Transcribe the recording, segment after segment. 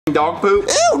dog poop?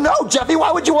 Ew, no, Jeffy,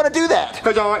 why would you want to do that?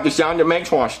 Because I like the sound it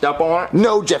makes when I step on it.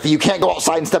 No, Jeffy, you can't go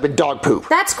outside and step in dog poop.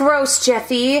 That's gross,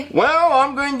 Jeffy. Well,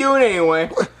 I'm going to do it anyway.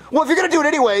 Well, if you're going to do it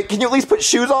anyway, can you at least put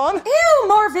shoes on? Ew,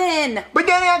 Marvin! But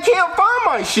Daddy, I can't find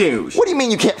my shoes. What do you mean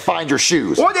you can't find your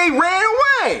shoes? Well, they ran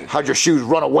away. How'd your shoes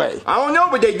run away? I don't know,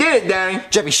 but they did it, Daddy.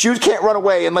 Jeffy, shoes can't run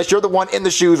away unless you're the one in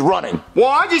the shoes running. Well,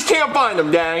 I just can't find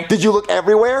them, Daddy. Did you look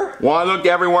everywhere? Well, I looked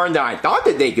everywhere that I thought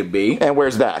that they could be. And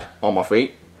where's that? On my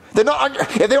feet. They're not on your,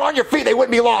 if they were on your feet, they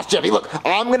wouldn't be lost, Jeffy. Look,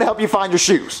 I'm going to help you find your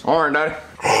shoes. All right, Daddy.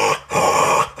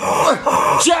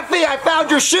 Jeffy, I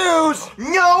found your shoes!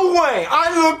 No way!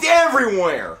 I looked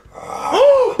everywhere.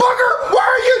 Booger, why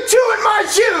are you chewing my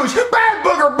shoes? Bad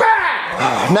Booger,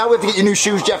 bad! Now we have to get you new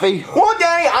shoes, Jeffy. Well,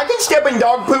 Daddy, I can step in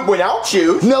dog poop without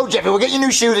shoes. No, Jeffy, we'll get you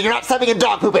new shoes and you're not stepping in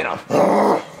dog poop in them.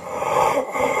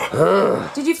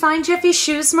 Did you find Jeffy's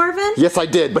shoes, Marvin? Yes, I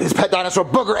did, but his pet dinosaur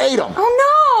Booger ate them.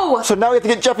 Oh, no! So now we have to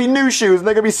get Jeffy new shoes and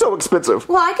they're going to be so expensive.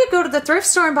 Well, I could go to the thrift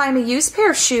store and buy him a used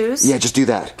pair of shoes. Yeah, just do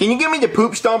that. Can you give me the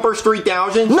Poop Stompers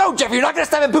 3000? No, Jeffy, you're not going to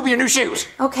step in poop in your new shoes.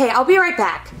 Okay, I'll be right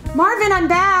back. Marvin, I'm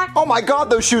back. Oh my God,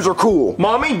 those shoes are cool.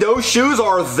 Mommy, those shoes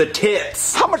are the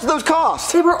tits. How much do those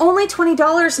cost? They were only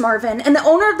 $20, Marvin, and the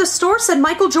owner of the store said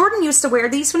Michael Jordan used to wear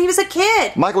these when he was a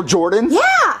kid. Michael Jordan?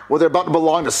 Yeah! Well, they're about to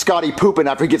belong to Scotty Poopin'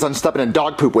 after he gets on stepping in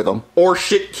dog poop with them. Or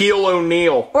Shaquille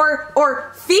O'Neal.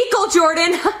 Or Fecal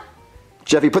Jordan.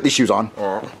 Jeffy, put these shoes on.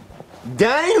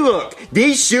 Daddy, look,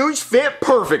 these shoes fit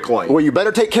perfectly. Well, you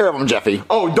better take care of them, Jeffy.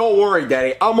 Oh, don't worry,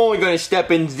 Daddy. I'm only going to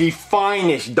step in the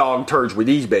finest dog turds with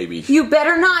these babies. You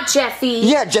better not, Jeffy.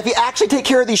 Yeah, Jeffy, actually take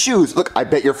care of these shoes. Look, I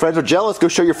bet your friends are jealous. Go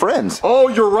show your friends. Oh,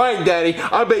 you're right, Daddy.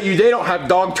 I bet you they don't have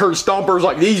dog turd stompers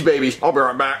like these babies. I'll be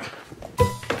right back.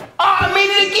 Oh, I made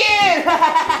it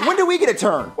again! When do we get a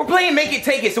turn? We're playing Make It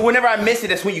Take It, so whenever I miss it,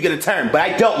 that's when you get a turn. But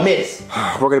I don't miss.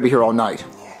 We're going to be here all night.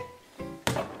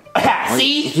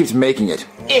 See? He keeps making it.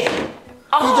 He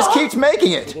just keeps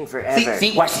making it. Forever.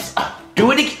 See, watch this.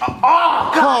 Do it again.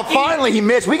 Oh, God. Oh, finally he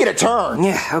missed. We get a turn.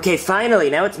 Yeah, okay, finally,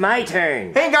 now it's my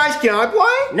turn. Hey, guys, can I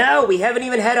play? No, we haven't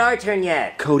even had our turn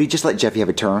yet. Cody, just let Jeffy have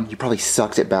a turn. He probably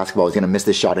sucks at basketball. He's going to miss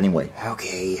this shot anyway.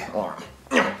 Okay.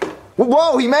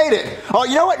 Whoa, he made it. Oh,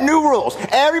 you know what? New rules.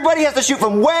 Everybody has to shoot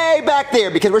from way back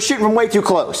there because we're shooting from way too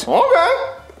close.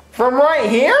 Okay. From right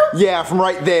here? Yeah, from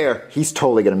right there. He's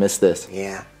totally going to miss this.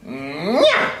 Yeah.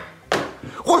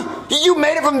 What? You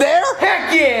made it from there?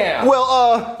 Heck yeah!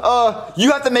 Well,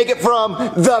 you have to make it from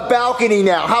the balcony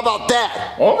now. How about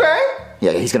that? Okay.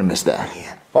 Yeah, he's going to miss that.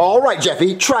 Yeah. All right,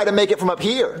 Jeffy, try to make it from up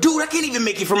here. Dude, I can't even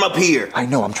make it from up here. I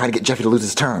know, I'm trying to get Jeffy to lose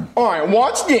his turn. All right,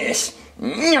 watch this.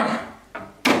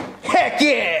 Heck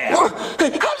yeah! How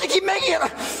does he keep making it?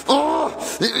 Oh,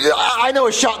 I know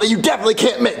a shot that you definitely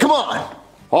can't make. Come on.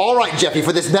 All right, Jeffy,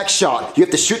 for this next shot, you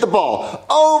have to shoot the ball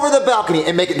over the balcony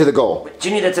and make it to the goal.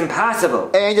 Junior, that's impossible.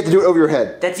 And you have to do it over your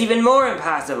head. That's even more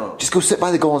impossible. Just go sit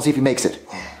by the goal and see if he makes it.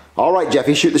 All right,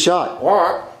 Jeffy, shoot the shot.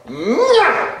 All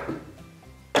right.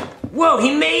 Whoa,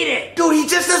 he made it! Dude, he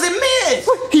just doesn't miss.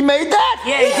 He made that?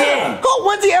 Yeah, he did. Oh,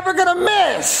 when's he ever gonna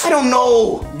miss? I don't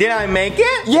know. Did I make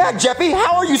it? Yeah, Jeffy,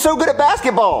 how are you so good at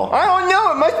basketball? I don't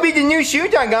know. It must be the new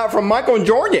shoes I got from Michael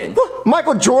Jordan.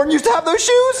 Michael Jordan used to have those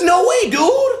shoes? No way, dude.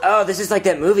 Oh, this is like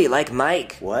that movie, Like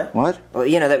Mike. What? What? Well,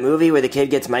 you know that movie where the kid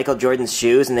gets Michael Jordan's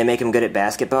shoes and they make him good at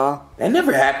basketball? That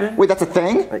never happened. Wait, that's a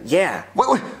thing? Yeah.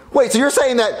 Wait, so you're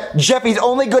saying that Jeffy's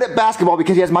only good at basketball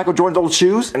because he has Michael Jordan's old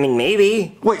shoes? I mean,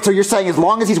 maybe. Wait, so you're saying as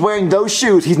long as he's wearing those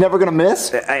shoes, he's never gonna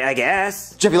miss? I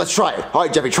guess. Jeffy, let's try it. All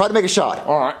right, Jeffy, try to make a shot.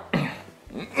 All right.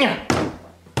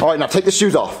 All right, now take the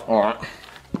shoes off. All right.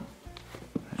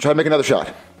 Try to make another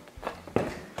shot.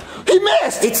 He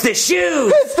missed! It's the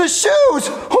shoes! It's the shoes!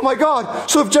 Oh my God!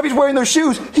 So if Jeffy's wearing those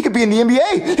shoes, he could be in the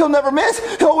NBA. He'll never miss.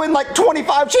 He'll win like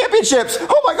 25 championships.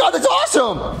 Oh my God, that's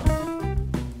awesome!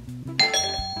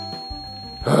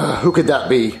 Who could that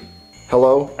be?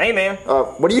 Hello? Hey, man.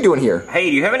 What are you doing here? Hey,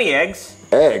 do you have any eggs?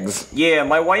 Eggs? Yeah,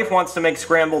 my wife wants to make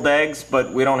scrambled eggs,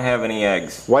 but we don't have any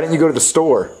eggs. Why didn't you go to the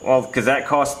store? Well, because that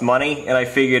costs money, and I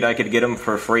figured I could get them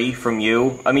for free from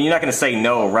you. I mean, you're not going to say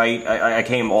no, right? I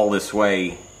came all this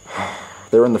way.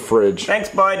 They're in the fridge. Thanks,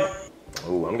 bud.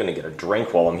 Ooh, I'm going to get a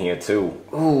drink while I'm here, too.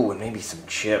 Ooh, and maybe some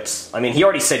chips. I mean, he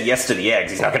already said yes to the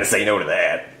eggs. He's not going to say no to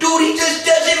that. Dude, he just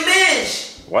doesn't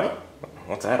miss. What?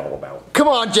 What's that all about? Come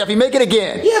on, Jeffy, make it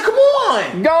again. Yeah, come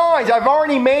on. Guys, I've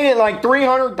already made it like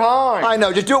 300 times. I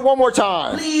know, just do it one more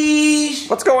time. Please.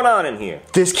 What's going on in here?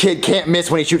 This kid can't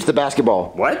miss when he shoots the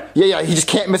basketball. What? Yeah, he just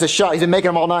can't miss a shot. He's been making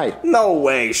them all night. No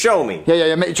way. Show me.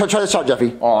 Yeah. Try the shot,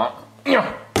 Jeffy. All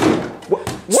right.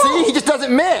 See, he just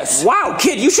doesn't miss. Wow,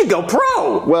 kid, you should go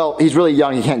pro. Well, he's really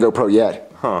young. He can't go pro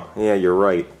yet. Huh, yeah, you're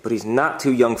right. But he's not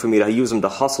too young for me to use him to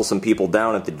hustle some people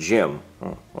down at the gym.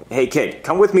 Hey, kid,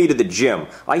 come with me to the gym.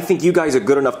 I think you guys are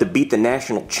good enough to beat the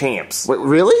national champs. Wait,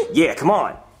 really? Yeah, come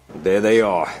on. There they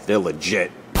are. They're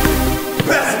legit.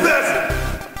 Best!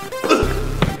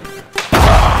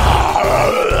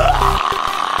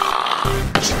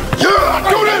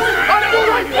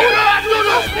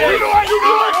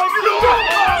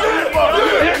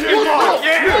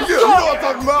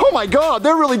 Oh my god,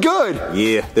 they're really good!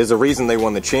 Yeah, there's a reason they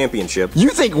won the championship. You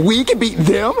think we can beat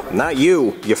them? Not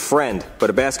you, your friend. But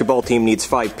a basketball team needs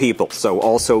 5 people, so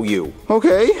also you.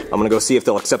 Okay. I'm gonna go see if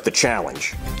they'll accept the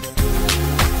challenge.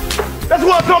 That's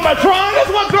what I'm talking about, Tron! That's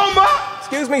what I'm talking about!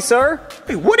 Excuse me, sir.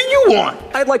 Hey, what do you want?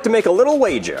 I'd like to make a little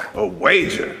wager. A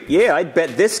wager? Yeah, I'd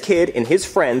bet this kid and his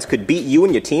friends could beat you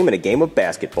and your team in a game of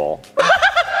basketball.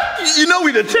 You know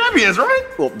we the champions, right?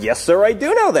 Well, yes, sir, I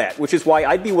do know that, which is why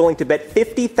I'd be willing to bet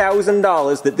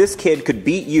 $50,000 that this kid could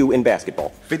beat you in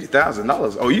basketball.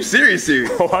 $50,000? Oh, you serious?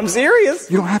 Oh, I'm serious.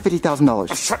 You don't have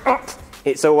 $50,000. Shut up.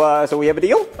 Hey, so we have a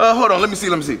deal? Hold on, let me see.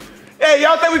 Hey,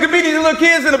 y'all think we could beat these little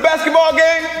kids in a basketball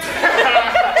game?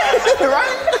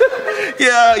 Right?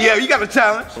 Yeah, you got a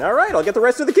challenge. All right, I'll get the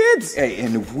rest of the kids. Hey,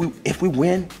 and if we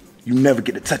win, you never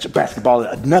get to touch a basketball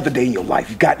another day in your life.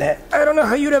 You got that? I don't know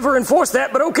how you'd ever enforce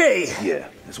that, but okay. Yeah,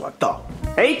 that's what I thought.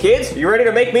 Hey, kids, you ready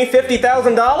to make me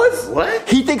 $50,000? What?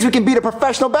 He thinks we can beat a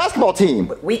professional basketball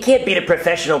team. We can't beat a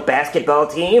professional basketball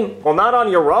team. Well, not on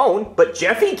your own, but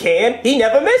Jeffy can. He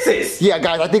never misses. Yeah,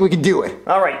 guys, I think we can do it.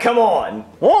 All right, come on.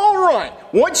 All right,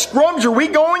 what scrubs are we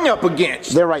going up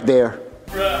against? They're right there.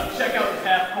 Check out this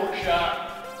half-court shot.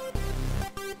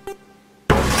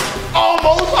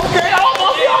 Almost, okay,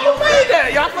 almost. You almost made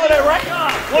that. Y'all saw that, right?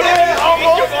 Yeah,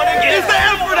 almost. It's the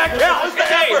effort that counts. It's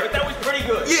the effort. That was pretty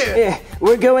good. Yeah.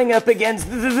 We're going up against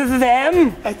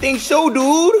them? I think so,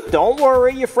 dude. Don't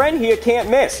worry, your friend here can't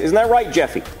miss. Isn't that right,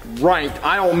 Jeffy? Right,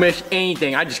 I don't miss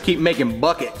anything. I just keep making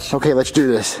buckets. Okay, let's do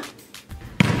this.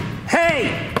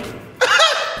 Hey!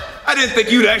 I didn't think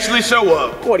you'd actually show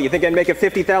up. What, do you think I'd make a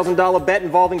 $50,000 bet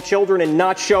involving children and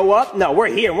not show up? No, we're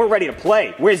here and we're ready to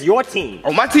play. Where's your team?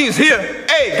 Oh, my team's here.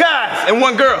 Hey, guys, and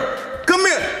one girl. Come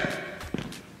here.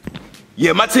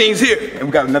 Yeah, my team's here. And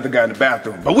we got another guy in the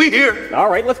bathroom. But we here. All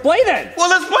right, let's play then. Well,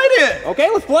 let's play then. Okay,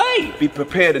 let's play. Be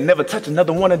prepared to never touch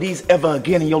another one of these ever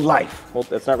again in your life. Well,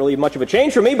 that's not really much of a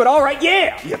change for me, but all right,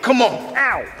 yeah. Yeah, come on.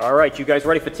 Ow. All right, you guys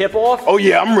ready for tip-off? Oh,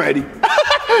 yeah, I'm ready.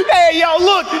 Hey, y'all,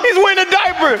 look. He's wearing a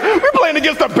diaper. We're playing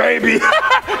against a baby.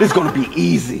 It's going to be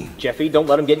easy. Jeffy, don't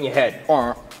let him get in your head.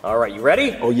 All right, you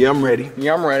ready? Oh, yeah, I'm ready.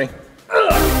 Yeah, I'm ready.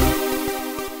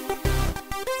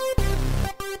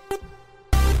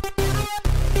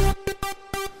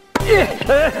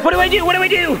 What do I do? What do I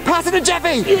do? Pass it to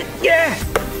Jeffy! Yeah!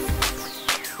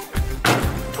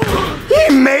 He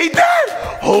made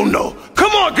that? Oh, no.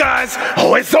 Come on, guys.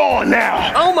 Oh, it's on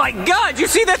now. Oh my god, you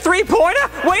see that 3-pointer?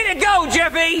 Way to go,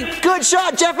 Jeffy! Good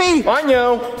shot, Jeffy! I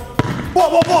know.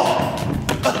 Whoa.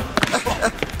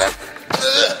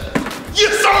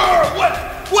 Yes, sir. What?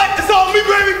 It's on me,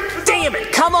 baby. Damn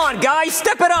it! Come on, guys,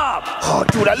 step it up! Oh,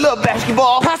 dude, I love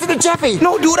basketball. Pass it to Jeffy!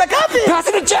 No, dude, I got this. Pass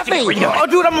it to Jeffy! Oh,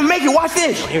 dude, I'm gonna make it. Watch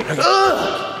this.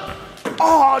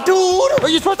 Oh, dude. Are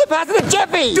you supposed to pass it to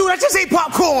Jeffy? Dude, I just ate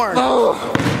popcorn. Oh.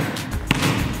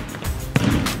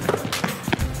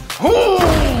 Oh,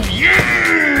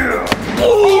 yeah.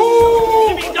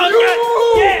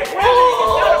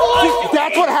 See,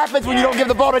 that's what happens when you don't give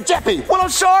the ball to Jeffy. Well, I'm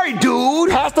sorry,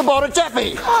 dude. Pass the ball to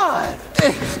Jeffy. God.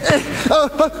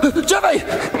 Jeffy!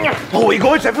 Oh, where you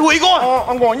going, Jeffy? Where you going?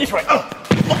 I'm going this way.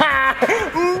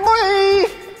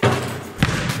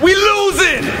 We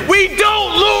losing. We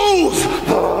don't lose.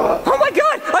 Oh my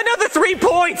god, another 3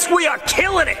 points! We are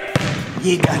killing it!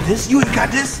 You ain't got this. You ain't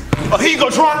got this. Oh, here you go,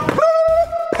 Tron.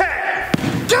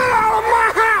 Get out of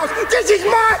my house. This is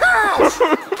my house.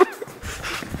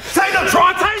 Tighten up,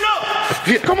 Tron. Tighten up.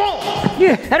 Yeah, come on.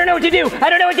 Yeah, I don't know what to do. I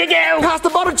don't know what to do. Pass the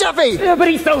ball to Jeffy. But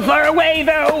he's so far away,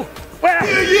 though. Well,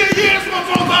 Yeah. That's what I'm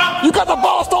talking about. You got the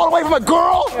ball stolen away from a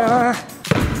girl? Yeah! A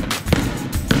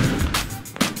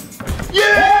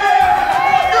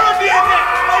girl did that!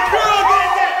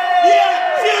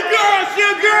 She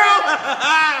a girl!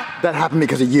 That happened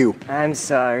because of you. I'm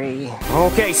sorry.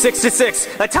 Okay,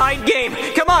 6-6. A tied game.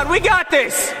 Come on, we got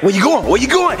this. Where you going? Where you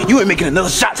going? You ain't making another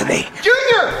shot today.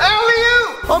 Junior,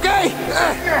 alley-oop! Okay.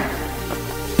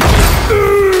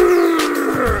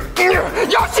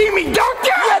 Y'all see me dunk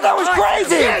that? Yeah, that was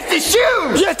crazy. Yes, the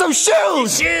shoes! Yes, those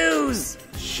shoes. Shoes!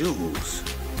 Shoes.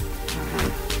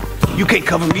 You can't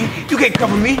cover me. You can't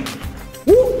cover me.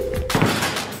 Woo.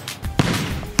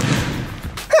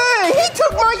 Dang, he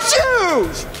took my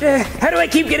shoes! How do I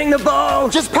keep getting the ball?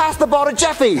 Just pass the ball to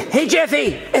Jeffy. Hey,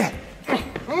 Jeffy!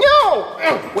 No!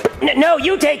 No,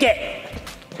 you take it!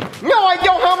 No, I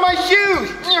don't have my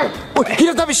shoes! He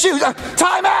doesn't have his shoes.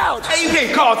 Time out. Hey, you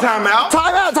can't call timeout.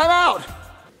 Time out. Time out.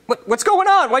 What's going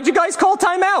on? Why'd you guys call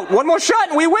timeout? One more shot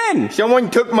and we win!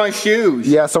 Someone took my shoes.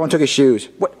 Yeah, someone took his shoes.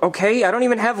 What? Okay, I don't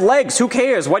even have legs. Who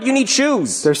cares? Why do you need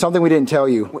shoes? There's something we didn't tell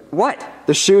you. What?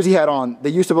 The shoes he had on, they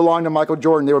used to belong to Michael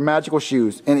Jordan. They were magical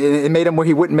shoes, and it made him where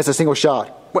he wouldn't miss a single shot.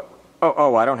 What?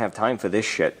 Oh, I don't have time for this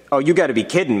shit. Oh, you gotta be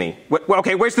kidding me.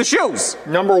 Okay, where's the shoes?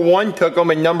 Number 1 took them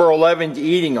and number 11's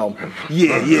eating them.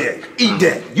 Yeah, eat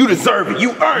that. You deserve it.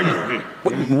 You earned it.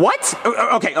 What?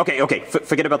 Okay.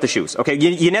 Forget about the shoes. Okay,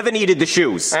 you never needed the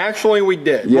shoes. Actually, we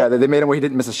did. Yeah, they made him where he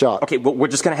didn't miss a shot. Okay, well, we're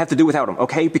just gonna have to do without them,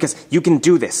 okay? Because you can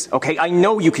do this, okay? I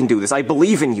know you can do this. I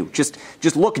believe in you. Just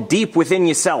look deep within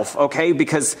yourself, okay?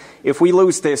 Because if we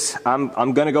lose this,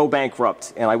 I'm gonna go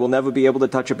bankrupt, and I will never be able to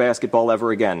touch a basketball ever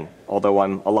again. Although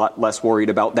I'm a lot less worried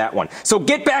about that one. So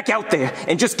get back out there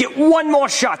and just get one more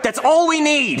shot. That's all we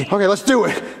need. Okay, let's do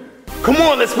it. Come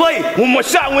on, let's play. One more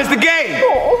shot wins the game.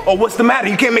 Oh, what's the matter?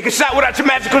 You can't make a shot without your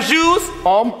magical shoes?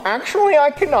 Actually,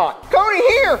 I cannot. Cody,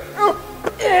 here!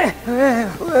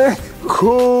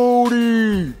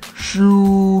 Cody,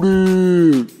 shoot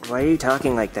it. Why are you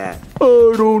talking like that?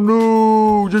 I don't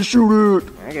know. Just shoot it.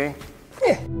 Okay.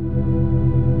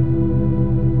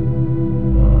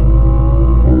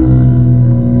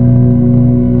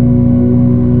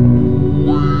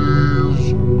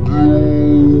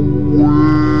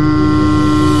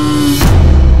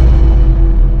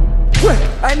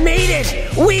 I made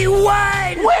it! We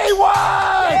won! We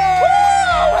won!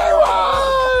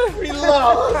 Woo! We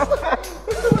lost!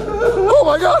 Oh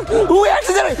my God! We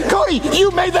actually did it! Cody,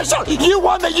 you made that shot! You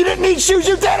won that! You didn't need shoes!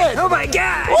 You did it! Oh my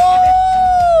God! Woo!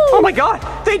 Oh my God,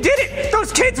 they did it!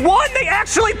 Those kids won! They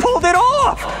actually pulled it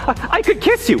off! I could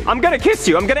kiss you. I'm gonna kiss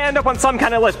you. I'm gonna end up on some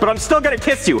kind of list, but I'm still gonna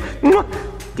kiss you.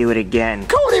 Do it again.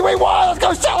 Cody, we won! Let's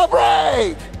go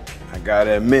celebrate! I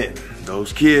gotta admit,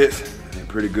 those kids, they're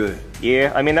pretty good.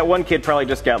 Yeah, I mean, that one kid probably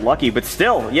just got lucky, but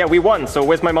still, yeah, we won, so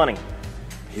where's my money?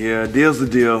 Yeah, deal's the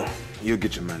deal. You'll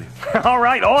get your money. All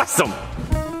right, awesome!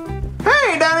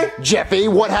 Hey, Daddy! Jeffy,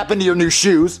 what happened to your new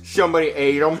shoes? Somebody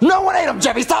ate them. No one ate them,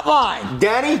 Jeffy! Stop lying!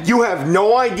 Daddy, you have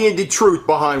no idea the truth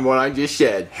behind what I just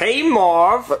said. Hey,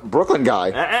 Marv! Brooklyn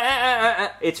guy.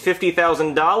 It's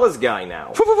 $50,000 guy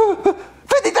now.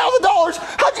 $50,000?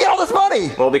 How'd you get all this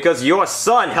money? Well, because your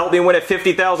son helped me win a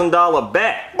 $50,000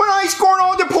 bet. But I scored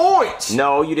all the points!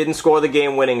 No, you didn't score the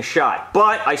game-winning shot,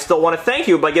 but I still want to thank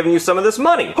you by giving you some of this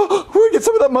money. We're gonna get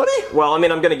some of that money? Well, I mean,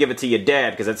 I'm gonna give it to your dad,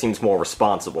 because that seems more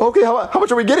responsible. Okay, how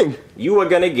much are we getting? You are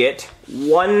gonna get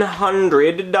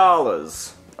 $100.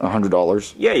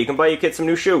 $100. Yeah, you can buy your kid some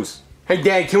new shoes. Hey,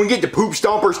 Dad, can we get the Poop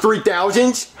Stompers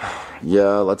 3000s?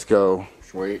 Yeah, let's go.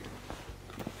 Sweet.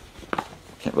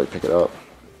 Can't really pick it up.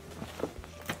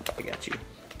 I got you.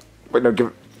 Wait, no, give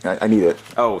it. I need it.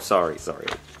 Oh, sorry.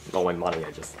 All my money,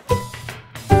 I just...